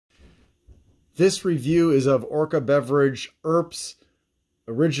This review is of Orca Beverage Earp's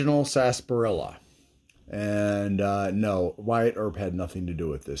original Sarsaparilla. And no, Wyatt Earp had nothing to do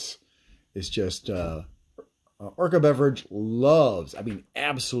with this. It's just Orca Beverage loves, I mean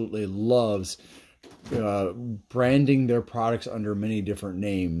absolutely loves branding their products under many different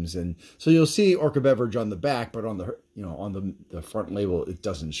names. And so you'll see Orca Beverage on the back, but on the on the front label it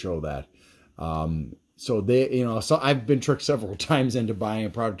doesn't show that. So they, so I've been tricked several times into buying a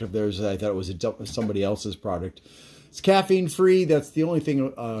product of theirs that I thought it was somebody else's product. It's caffeine free. That's the only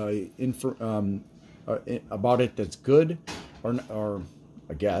thing about it that's good, or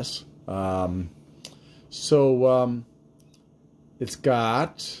I guess. It's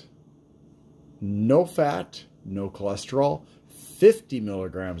got no fat, no cholesterol, 50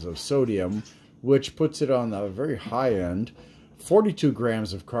 milligrams of sodium, which puts it on the very high end. 42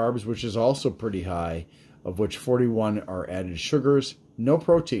 grams of carbs, which is also pretty high, of which 41 are added sugars. No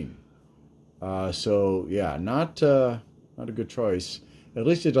protein. So yeah, not a good choice. At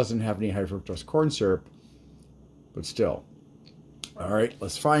least it doesn't have any high fructose corn syrup, but still. All right,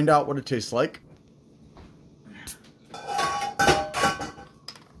 let's find out what it tastes like.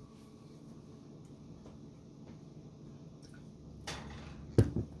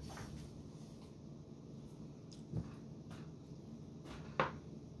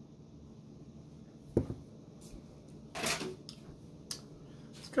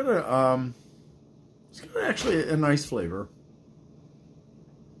 It's got actually a nice flavor.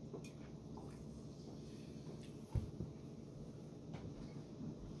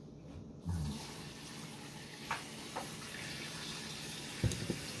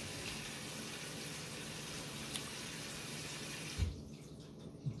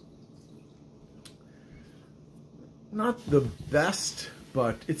 Not the best,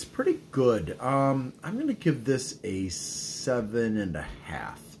 but it's pretty good. I'm going to give this a 7.5.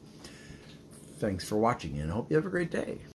 Thanks for watching, and I hope you have a great day.